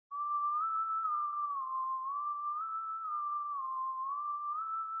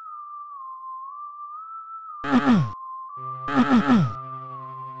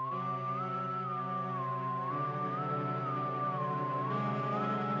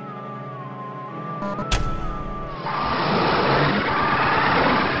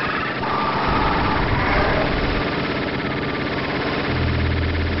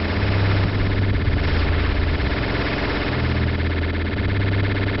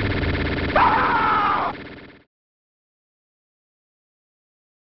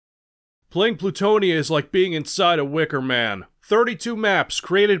Playing Plutonia is like being inside a Wicker Man. 32 maps,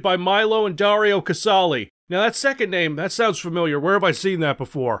 created by Milo and Dario Casali. Now that second name, that sounds familiar. Where have I seen that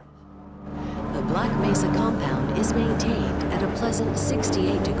before? The Black Mesa compound is maintained at a pleasant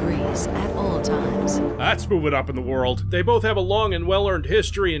 68 degrees at all times. That's moving up in the world. They both have a long and well-earned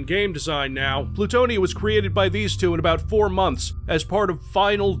history in game design now. Plutonia was created by these two in about 4 months, as part of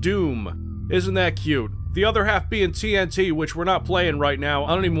Final Doom. Isn't that cute? The other half being TNT, which we're not playing right now.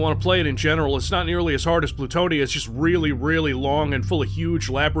 I don't even want to play it in general. It's not nearly as hard as Plutonia. It's just really, really long and full of huge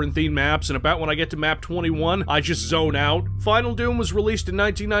labyrinthine maps, and about when I get to map 21, I just zone out. Final Doom was released in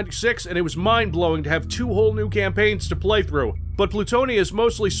 1996, and it was mind-blowing to have 2 whole new campaigns to play through. But Plutonia is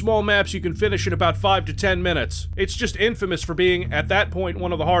mostly small maps you can finish in about 5 to 10 minutes. It's just infamous for being, at that point,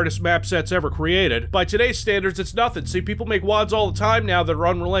 one of the hardest map sets ever created. By today's standards, it's nothing. See, people make WODs all the time now that are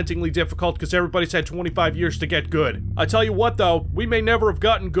unrelentingly difficult because everybody's had 25 years to get good. I tell you what though, we may never have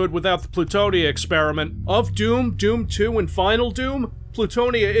gotten good without the Plutonia experiment. Of Doom, Doom 2, and Final Doom,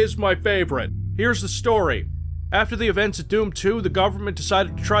 Plutonia is my favorite. Here's the story. After the events at Doom 2, the government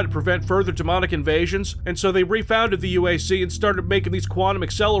decided to try to prevent further demonic invasions, and so they refounded the UAC and started making these quantum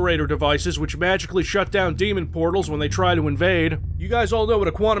accelerator devices which magically shut down demon portals when they try to invade. You guys all know what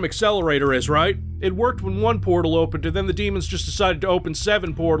a quantum accelerator is, right? It worked when 1 portal opened, and then the demons just decided to open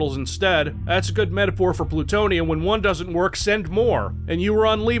 7 portals instead. That's a good metaphor for Plutonia. When 1 doesn't work, send more. And you were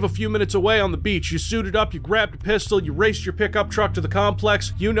on leave a few minutes away on the beach. You suited up, you grabbed a pistol, you raced your pickup truck to the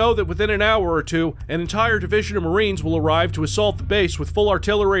complex. You know that within an hour or 2, an entire division of Marines will arrive to assault the base with full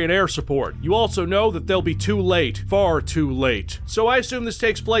artillery and air support. You also know that they'll be too late. Far too late. So I assume this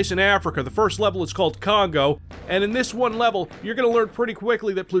takes place in Africa. The first level is called Congo, and in this one level, you're gonna learn pretty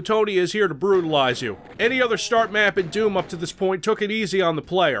quickly that Plutonia is here to brutalize you. Any other start map in Doom up to this point took it easy on the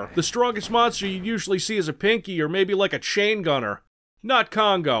player. The strongest monster you'd usually see is a pinky or maybe like a chain gunner. Not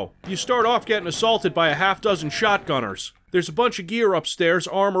Congo. You start off getting assaulted by a half-dozen shotgunners. There's a bunch of gear upstairs,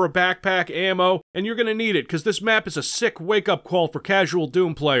 armor, a backpack, ammo, and you're gonna need it, because this map is a sick wake-up call for casual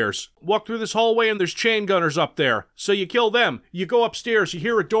Doom players. Walk through this hallway and there's chain gunners up there. So you kill them. You go upstairs, you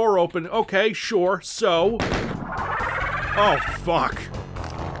hear a door open. Okay, sure, so... Oh, fuck.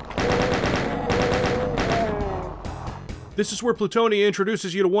 This is where Plutonia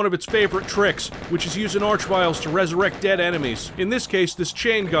introduces you to one of its favorite tricks, which is using archviles to resurrect dead enemies. In this case, this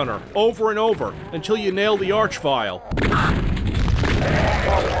chain gunner, over and over, until you nail the archvile.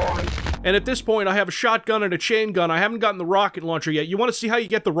 And at this point, I have a shotgun and a chain gun. I haven't gotten the rocket launcher yet. You want to see how you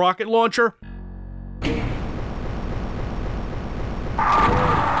get the rocket launcher?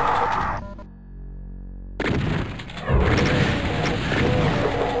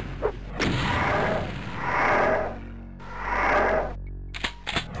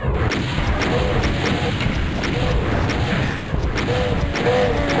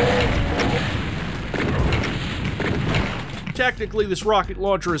 Technically, this rocket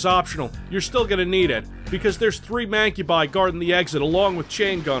launcher is optional. You're still gonna need it, because there's 3 mancubi guarding the exit along with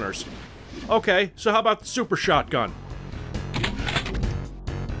chain gunners. Okay, so how about the super shotgun?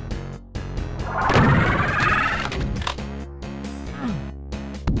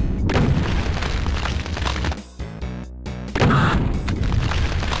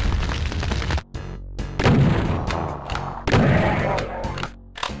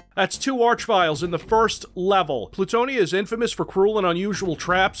 That's 2 archviles in the first level. Plutonia is infamous for cruel and unusual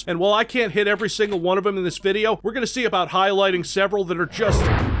traps, and while I can't hit every single one of them in this video, we're gonna see about highlighting several that are just...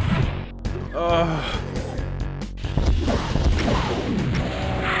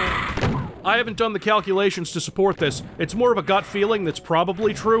 I haven't done the calculations to support this. It's more of a gut feeling that's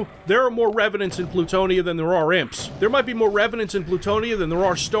probably true. There are more revenants in Plutonia than there are imps. There might be more revenants in Plutonia than there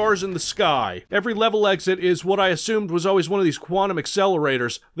are stars in the sky. Every level exit is what I assumed was always one of these quantum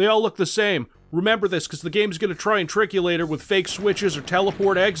accelerators. They all look the same. Remember this, because the game's gonna try and trick you later with fake switches or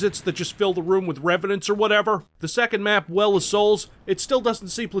teleport exits that just fill the room with revenants or whatever. The second map, Well of Souls, it still doesn't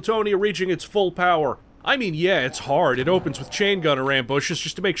see Plutonia reaching its full power. I mean, yeah, it's hard. It opens with chain gunner ambushes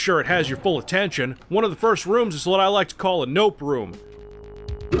just to make sure it has your full attention. One of the first rooms is what I like to call a nope room.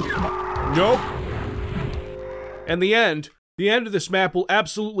 Nope. And the end of this map will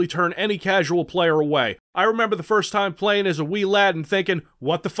absolutely turn any casual player away. I remember the first time playing as a wee lad and thinking,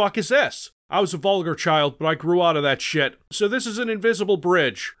 what the fuck is this? I was a vulgar child, but I grew out of that shit. So this is an invisible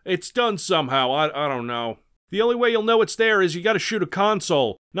bridge. It's done somehow, I don't know. The only way you'll know it's there is you gotta shoot a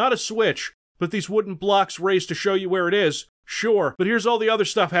console, not a switch, but these wooden blocks raised to show you where it is. Sure, but here's all the other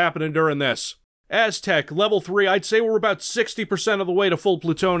stuff happening during this. Aztec, level 3, I'd say we're about 60% of the way to full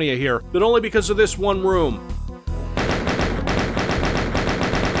Plutonia here, but only because of this one room.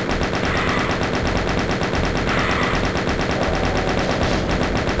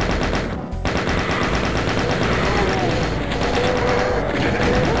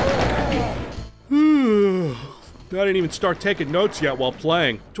 I didn't even start taking notes yet while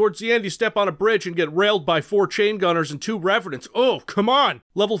playing. Towards the end, you step on a bridge and get railed by 4 chain gunners and 2 revenants. Oh, come on!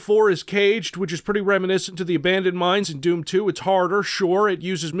 Level 4 is caged, which is pretty reminiscent to the abandoned mines in Doom 2. It's harder, sure, it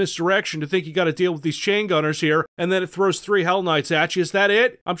uses misdirection to think you gotta deal with these chain gunners here, and then it throws 3 Hell Knights at you. Is that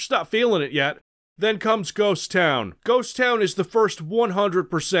it? I'm just not feeling it yet. Then comes Ghost Town. Ghost Town is the first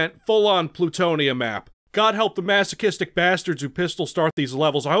 100% full-on Plutonia map. God help the masochistic bastards who pistol start these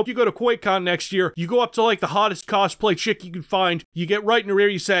levels. I hope you go to QuakeCon next year, you go up to like the hottest cosplay chick you can find, you get right in her ear,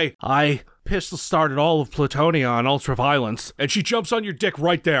 you say, I pistol started all of Plutonia on ultraviolence, and she jumps on your dick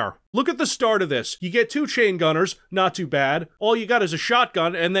right there. Look at the start of this. You get 2 chain gunners, not too bad. All you got is a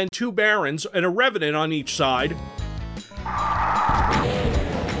shotgun, and then 2 barons, and a revenant on each side.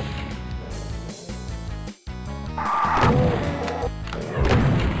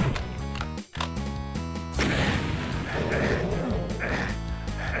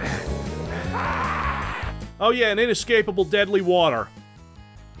 Oh yeah, and inescapable deadly water.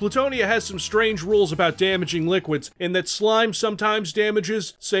 Plutonia has some strange rules about damaging liquids, in that slime sometimes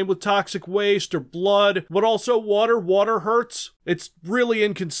damages, same with toxic waste or blood, but also water hurts. It's really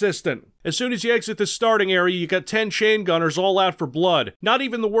inconsistent. As soon as you exit the starting area, you got 10 chain gunners all out for blood. Not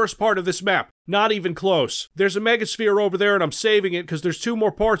even the worst part of this map. Not even close. There's a megasphere over there and I'm saving it because there's 2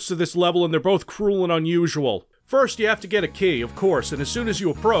 more parts to this level and they're both cruel and unusual. First, you have to get a key, of course, and as soon as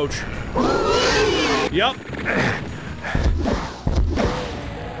you approach... Yup.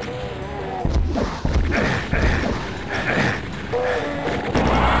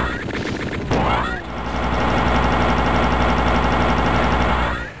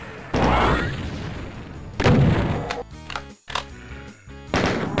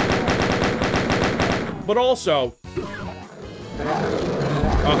 But also...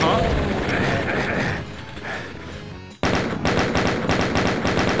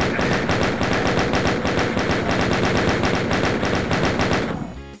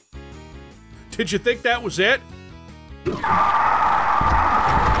 Did you think that was it?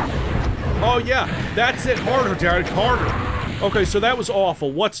 Oh yeah, that's it. Harder, Derek, harder. Okay, so that was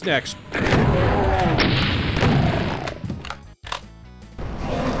awful. What's next?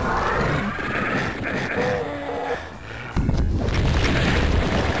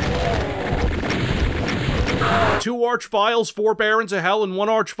 Two archviles, 4 barons of hell, and 1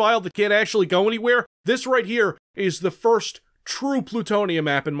 archvile that can't actually go anywhere? This right here is the first true Plutonia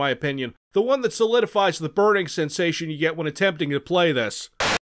map, in my opinion. The one that solidifies the burning sensation you get when attempting to play this.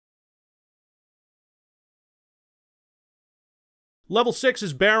 Level 6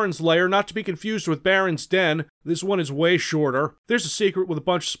 is Baron's Lair, not to be confused with Baron's Den. This one is way shorter. There's a secret with a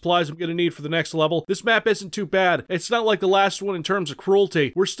bunch of supplies I'm gonna need for the next level. This map isn't too bad. It's not like the last one in terms of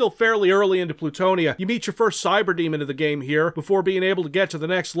cruelty. We're still fairly early into Plutonia. You meet your first cyber demon of the game here, before being able to get to the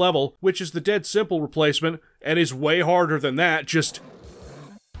next level, which is the Dead Simple replacement, and is way harder than that, just...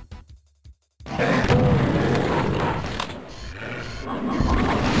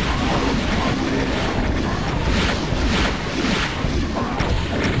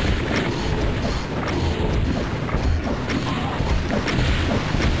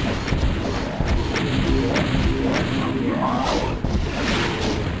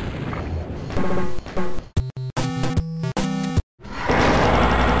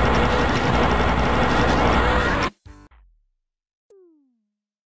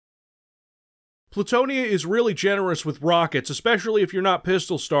 Plutonia is really generous with rockets, especially if you're not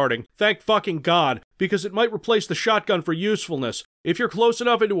pistol starting. Thank fucking God, because it might replace the shotgun for usefulness. If you're close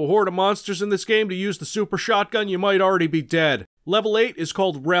enough into a horde of monsters in this game to use the super shotgun, you might already be dead. Level 8 is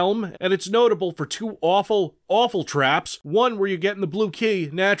called Realm, and it's notable for 2 awful, awful traps. One where you get in the blue key,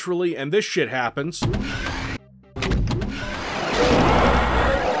 naturally, and this shit happens.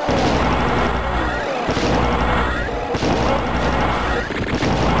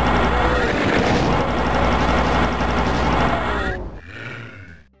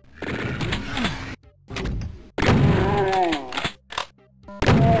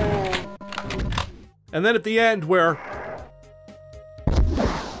 And then at the end where...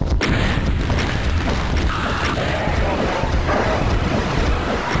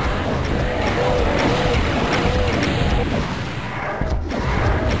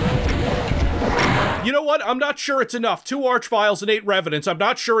 I'm not sure it's enough. 2 Archviles and 8 Revenants. I'm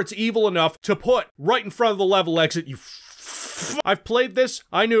not sure it's evil enough to put right in front of the level exit, you I've played this,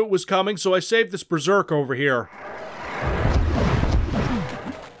 I knew it was coming, so I saved this Berserk over here.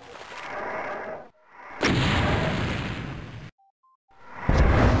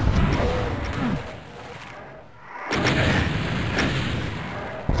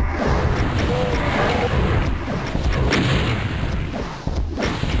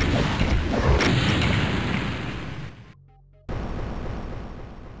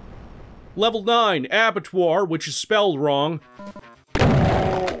 Level 9, Abattoir, which is spelled wrong.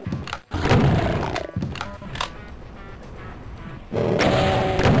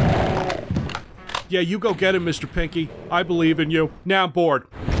 Yeah, you go get him, Mr. Pinky. I believe in you. Now I'm bored.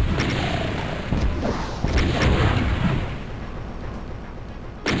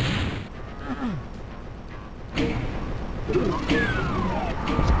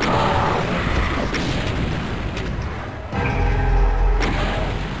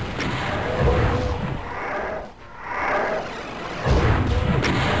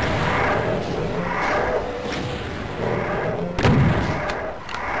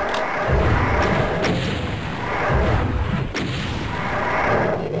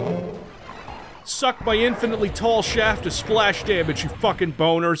 Suck my infinitely tall shaft to splash damage, you fucking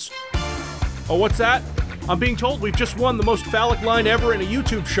boners. Oh, what's that? I'm being told we've just won the most phallic line ever in a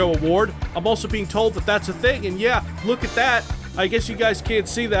YouTube show award. I'm also being told that that's a thing, and yeah, look at that. I guess you guys can't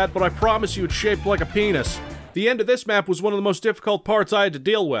see that, but I promise you it's shaped like a penis. The end of this map was one of the most difficult parts I had to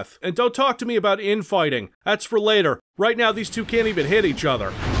deal with. And don't talk to me about infighting. That's for later. Right now, these two can't even hit each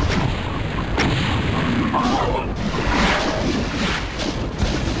other.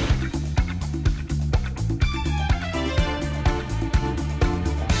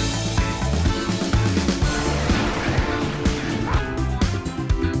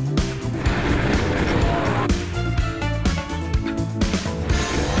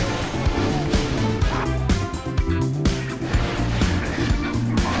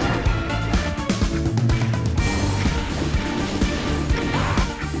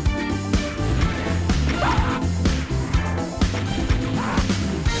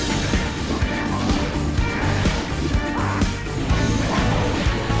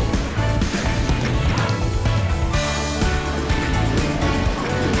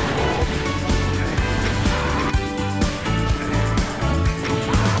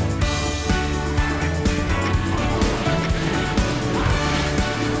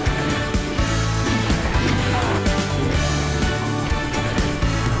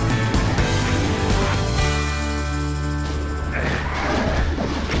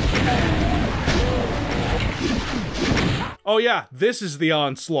 Oh yeah, this is the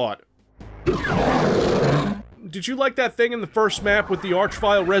onslaught. Did you like that thing in the first map with the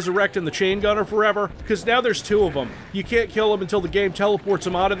Archvile resurrecting the chain gunner forever? Because now there's 2 of them. You can't kill them until the game teleports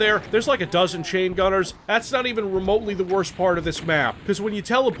them out of there. There's like a dozen chain gunners. That's not even remotely the worst part of this map. Because when you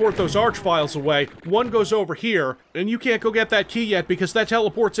teleport those Archviles away, one goes over here, and you can't go get that key yet because that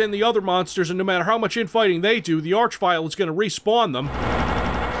teleports in the other monsters, and no matter how much infighting they do, the Archvile is going to respawn them.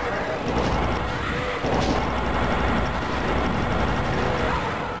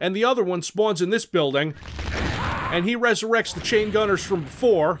 And the other one spawns in this building, and he resurrects the chain gunners from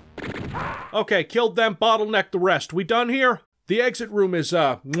before. Okay, killed them, bottlenecked the rest. We done here? The exit room is,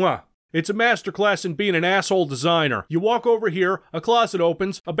 mwah. It's a masterclass in being an asshole designer. You walk over here, a closet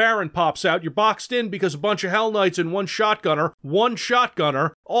opens, a Baron pops out, you're boxed in because a bunch of Hell Knights and one shotgunner,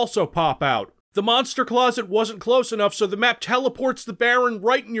 also pop out. The monster closet wasn't close enough, so the map teleports the Baron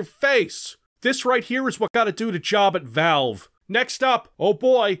right in your face. This right here is what gotta do the job at Valve. Next up, oh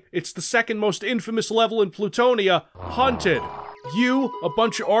boy, it's the second most infamous level in Plutonia, Hunted. You, a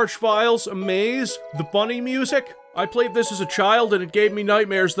bunch of Archviles, a maze, the bunny music. I played this as a child and it gave me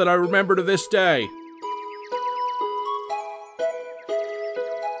nightmares that I remember to this day.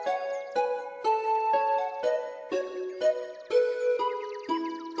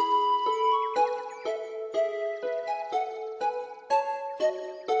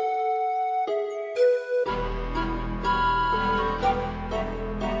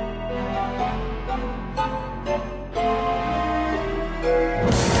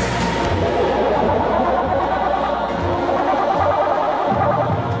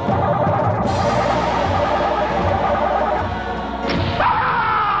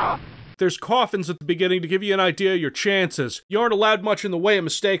 There's coffins at the beginning to give you an idea of your chances. You aren't allowed much in the way of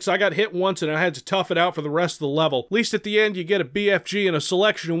mistakes. I got hit once and I had to tough it out for the rest of the level. At least at the end you get a BFG and a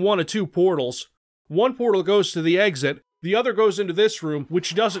selection of 1 of 2 portals. One portal goes to the exit, The other goes into this room,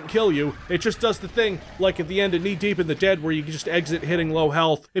 which doesn't kill you. It just does the thing, like at the end of Knee Deep in the Dead, where you can just exit hitting low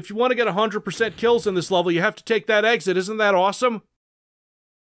health. If you want to get 100% kills in this level, you have to take that exit. Isn't that awesome?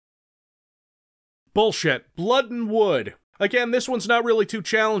 Bullshit. Blood and Wood. Again, this one's not really too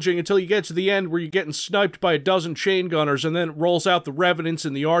challenging until you get to the end where you're getting sniped by a dozen chain gunners and then it rolls out the Revenants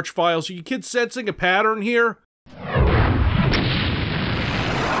and the Archviles. Are you kids sensing a pattern here?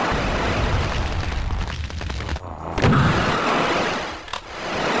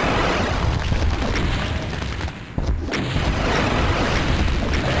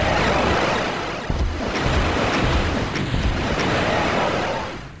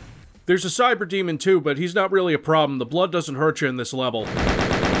 There's a Cyber Demon too, but he's not really a problem. The blood doesn't hurt you in this level.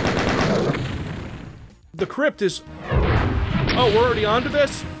 The crypt is... Oh, we're already onto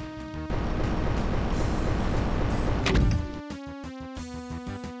this?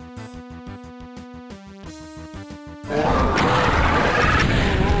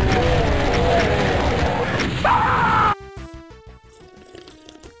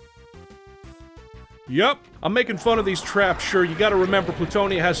 Yup, I'm making fun of these traps, sure. You gotta remember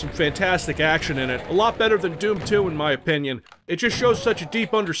Plutonia has some fantastic action in it. A lot better than Doom 2 in my opinion. It just shows such a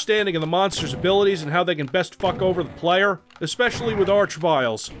deep understanding of the monster's abilities and how they can best fuck over the player. Especially with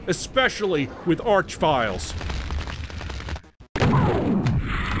Archviles. Especially with Archviles.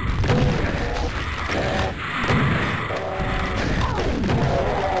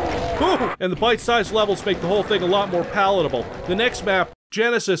 Ooh, and the bite-sized levels make the whole thing a lot more palatable. The next map,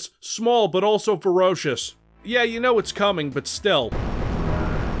 Genesis, small but also ferocious. Yeah, you know it's coming, but still.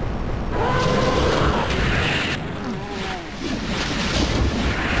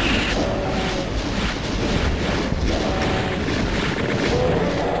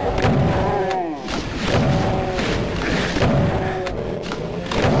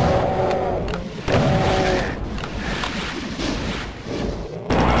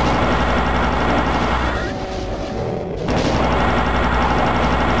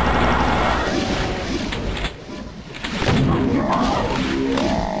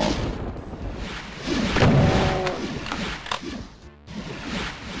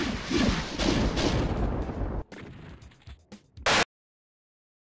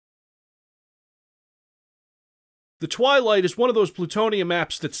 The Twilight is one of those Plutonia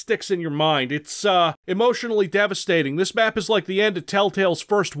maps that sticks in your mind. It's, emotionally devastating. This map is like the end of Telltale's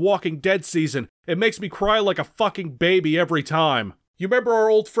first Walking Dead season. It makes me cry like a fucking baby every time. You remember our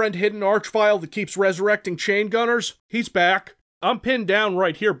old friend Hidden Archvile that keeps resurrecting chain gunners? He's back. I'm pinned down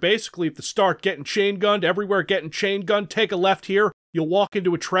right here basically at the start, getting chain gunned, everywhere getting chain gunned. Take a left here, you'll walk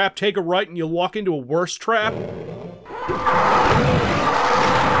into a trap. Take a right and you'll walk into a worse trap.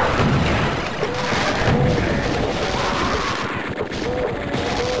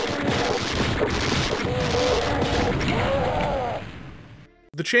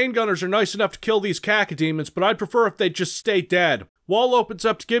 The chain gunners are nice enough to kill these cacodemons, but I'd prefer if they'd just stay dead. Wall opens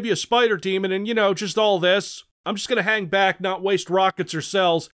up to give you a spider demon and, you know, just all this. I'm just gonna hang back, not waste rockets or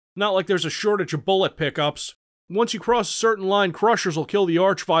cells. Not like there's a shortage of bullet pickups. Once you cross a certain line, Crushers will kill the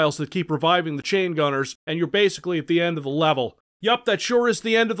Archviles that keep reviving the chain gunners, and you're basically at the end of the level. Yup, that sure is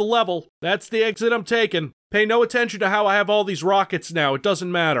the end of the level. That's the exit I'm taking. Pay no attention to how I have all these rockets now, it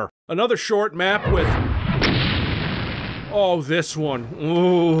doesn't matter. Another short map with... Oh, this one.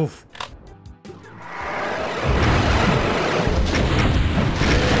 Oof.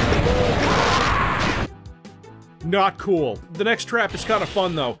 Not cool. The next trap is kind of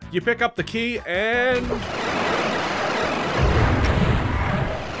fun, though. You pick up the key and...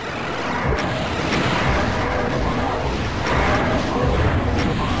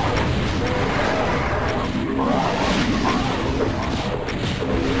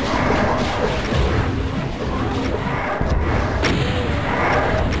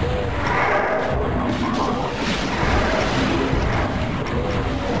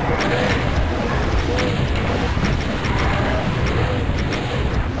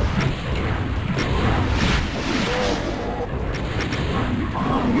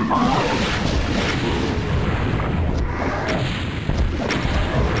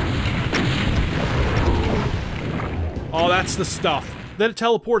 Oh, that's the stuff. Then it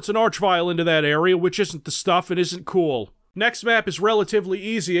teleports an Archvile into that area, which isn't the stuff and isn't cool. Next map is relatively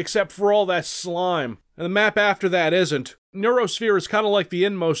easy, except for all that slime. And the map after that isn't. Neurosphere is kind of like the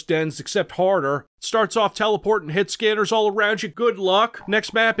Inmost Dens, except harder. It starts off teleporting hit scanners all around you. Good luck.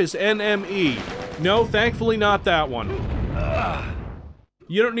 Next map is NME. No, thankfully not that one.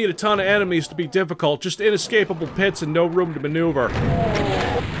 You don't need a ton of enemies to be difficult, just inescapable pits and no room to maneuver.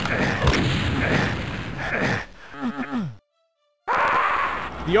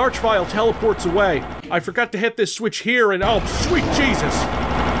 The Archvile teleports away, I forgot to hit this switch here and oh, sweet Jesus!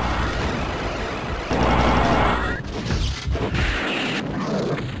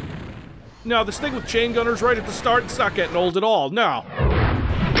 No, this thing with chain gunners right at the start, it's not getting old at all, no.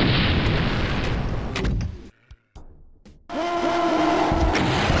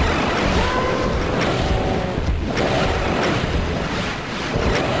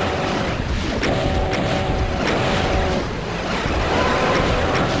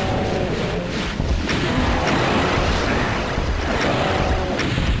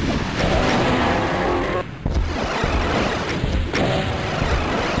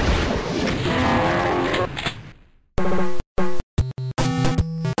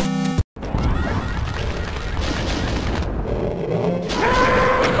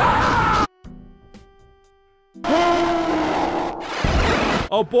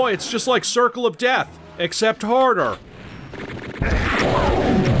 Oh boy, it's just like Circle of Death, except harder.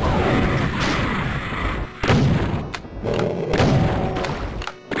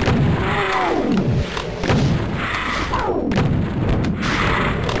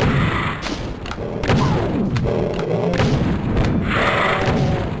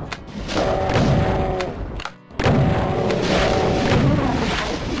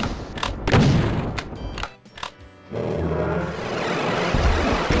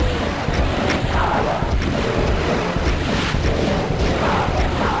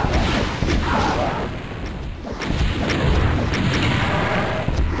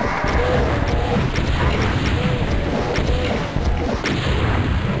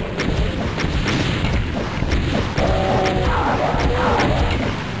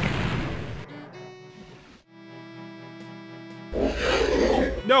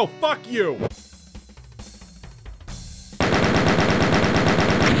 No, fuck you!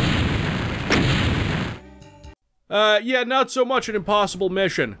 Yeah, not so much an impossible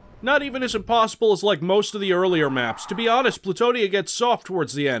mission. Not even as impossible as like most of the earlier maps. To be honest, Plutonia gets soft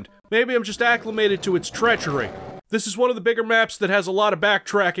towards the end. Maybe I'm just acclimated to its treachery. This is one of the bigger maps that has a lot of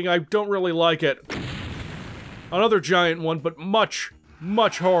backtracking. I don't really like it. Another giant one, but much,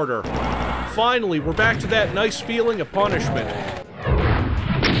 much harder. Finally, we're back to that nice feeling of punishment.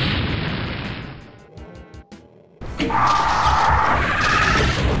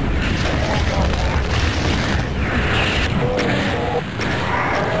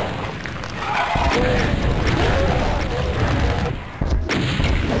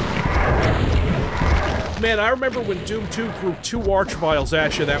 Man, I remember when Doom 2 threw 2 Archviles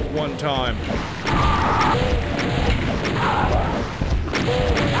at you that one time.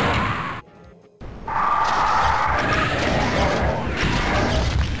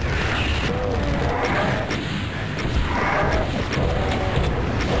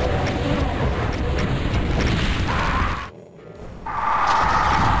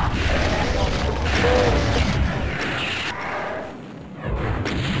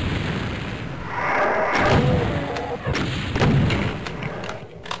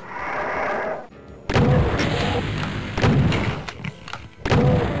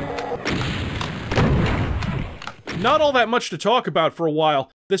 Not all that much to talk about for a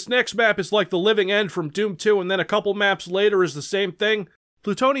while. This next map is like the living end from Doom 2, and then a couple maps later is the same thing.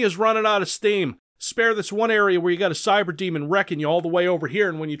 Plutonia's running out of steam. Spare this one area where you got a cyber demon wrecking you all the way over here,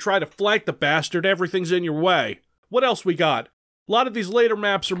 and when you try to flank the bastard, everything's in your way. What else we got? A lot of these later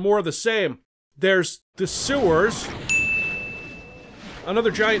maps are more of the same. There's the sewers.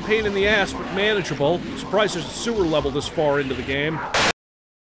 Another giant pain in the ass, but manageable. I'm surprised there's a sewer level this far into the game.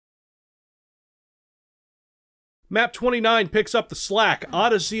 Map 29 picks up the slack,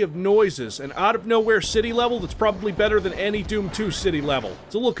 Odyssey of Noises, an out-of-nowhere city level that's probably better than any Doom 2 city level.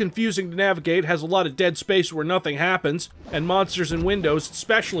 It's a little confusing to navigate, has a lot of dead space where nothing happens, and monsters and windows,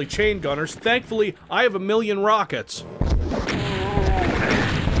 especially chain gunners. Thankfully, I have 1,000,000 rockets.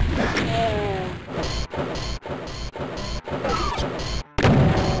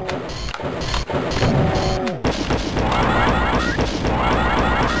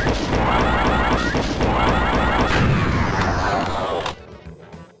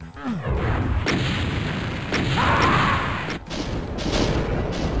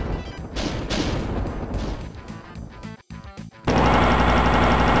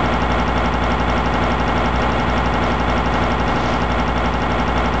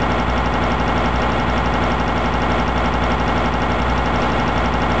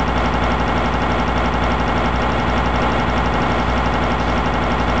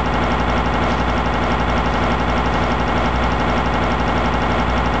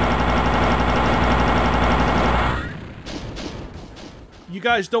 You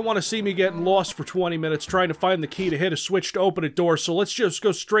guys don't want to see me getting lost for 20 minutes trying to find the key to hit a switch to open a door, so let's just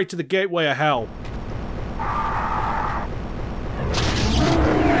go straight to the gateway of hell.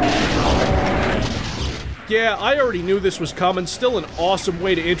 Yeah, I already knew this was coming. Still an awesome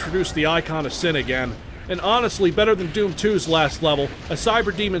way to introduce the Icon of Sin again. And honestly, better than Doom 2's last level. A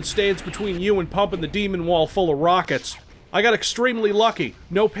cyber demon stands between you and pumping the demon wall full of rockets. I got extremely lucky.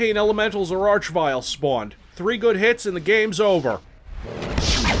 No pain elementals or archviles spawned. 3 good hits and the game's over.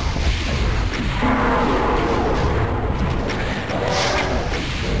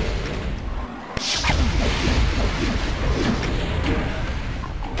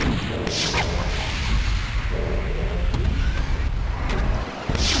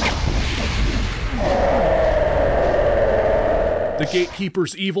 The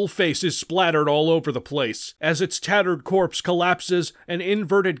Gatekeeper's evil face is splattered all over the place. As its tattered corpse collapses, an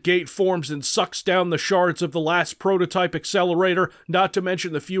inverted gate forms and sucks down the shards of the last prototype accelerator, not to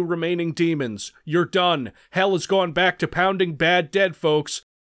mention the few remaining demons. You're done. Hell has gone back to pounding bad dead, folks.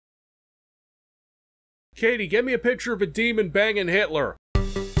 Katie, get me a picture of a demon banging Hitler.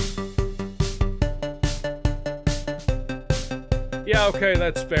 Yeah, okay,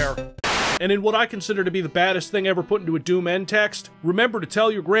 that's fair. And in what I consider to be the baddest thing ever put into a Doom end text, remember to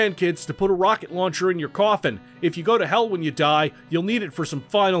tell your grandkids to put a rocket launcher in your coffin. If you go to hell when you die, you'll need it for some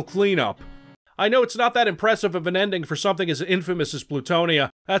final cleanup. I know it's not that impressive of an ending for something as infamous as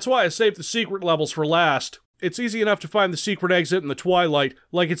Plutonia. That's why I saved the secret levels for last. It's easy enough to find the secret exit in the Twilight.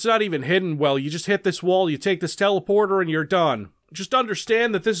 Like, it's not even hidden well. You just hit this wall, you take this teleporter, and you're done. Just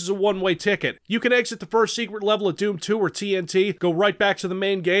understand that this is a one-way ticket. You can exit the first secret level of Doom 2 or TNT, go right back to the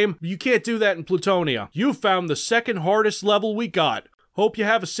main game, but you can't do that in Plutonia. You found the second hardest level we got. Hope you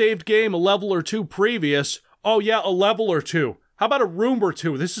have a saved game a level or 2 previous. Oh yeah, a level or 2. How about a room or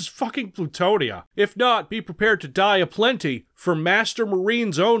 2? This is fucking Plutonia. If not, be prepared to die aplenty for Master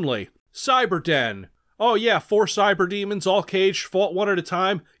Marines only. Cyberden. Oh yeah, 4 cyber demons, all caged, fought one at a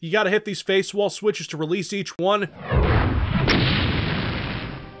time. You gotta hit these face wall switches to release each one.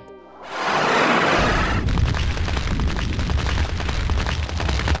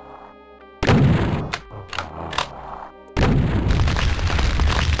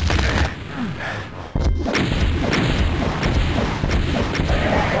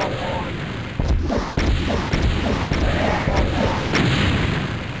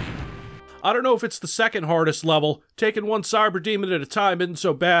 I don't know if it's the second hardest level. Taking one cyber demon at a time isn't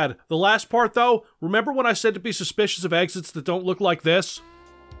so bad. The last part, though, remember when I said to be suspicious of exits that don't look like this?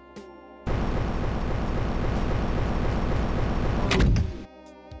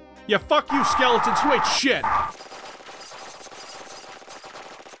 Yeah, fuck you, skeletons, you ain't shit!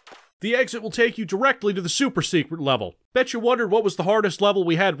 The exit will take you directly to the super secret level. Bet you wondered what was the hardest level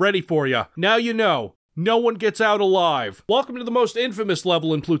we had ready for you. Now you know. No one gets out alive. Welcome to the most infamous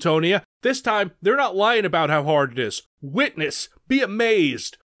level in Plutonia. This time, they're not lying about how hard it is. Witness. Be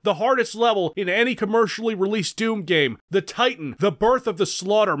amazed. The hardest level in any commercially released Doom game. The Titan. The birth of the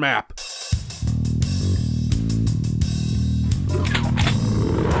slaughter map.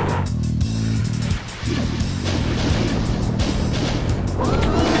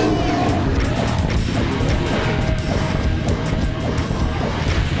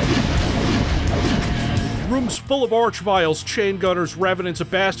 Rooms full of archviles, chain gunners, revenants, a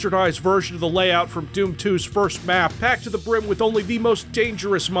bastardized version of the layout from Doom 2's first map, packed to the brim with only the most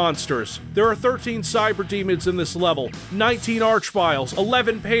dangerous monsters. There are 13 cyber demons in this level, 19 archviles,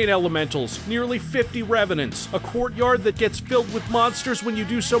 11 pain elementals, nearly 50 revenants, a courtyard that gets filled with monsters when you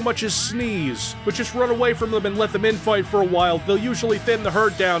do so much as sneeze. But just run away from them and let them infight for a while. They'll usually thin the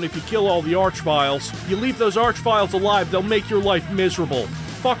herd down if you kill all the archviles. You leave those archviles alive, they'll make your life miserable.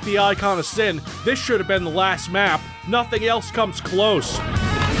 Fuck the Icon of Sin. This should have been the last map. Nothing else comes close.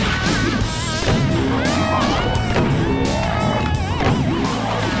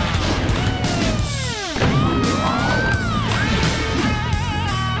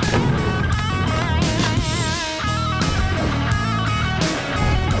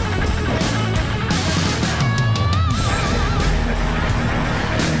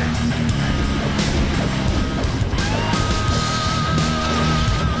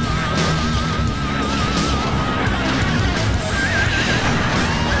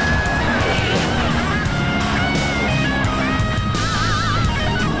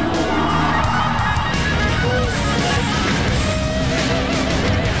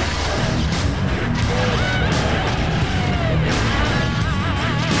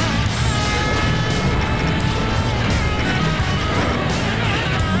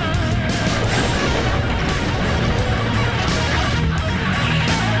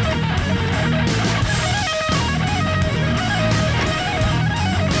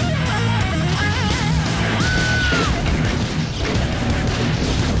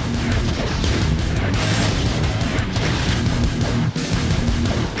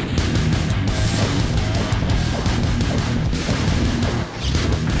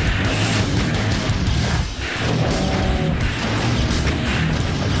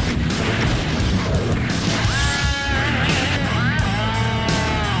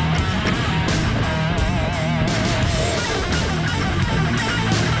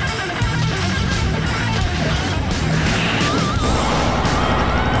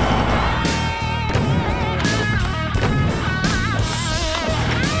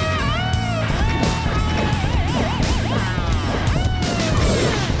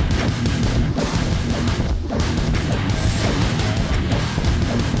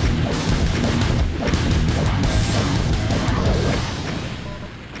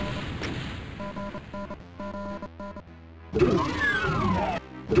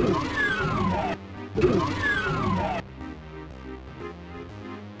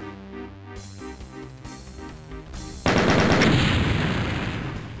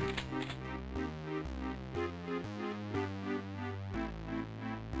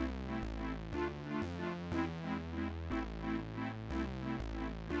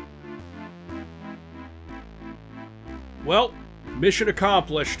 Well, mission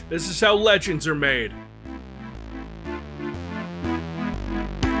accomplished. This is how legends are made.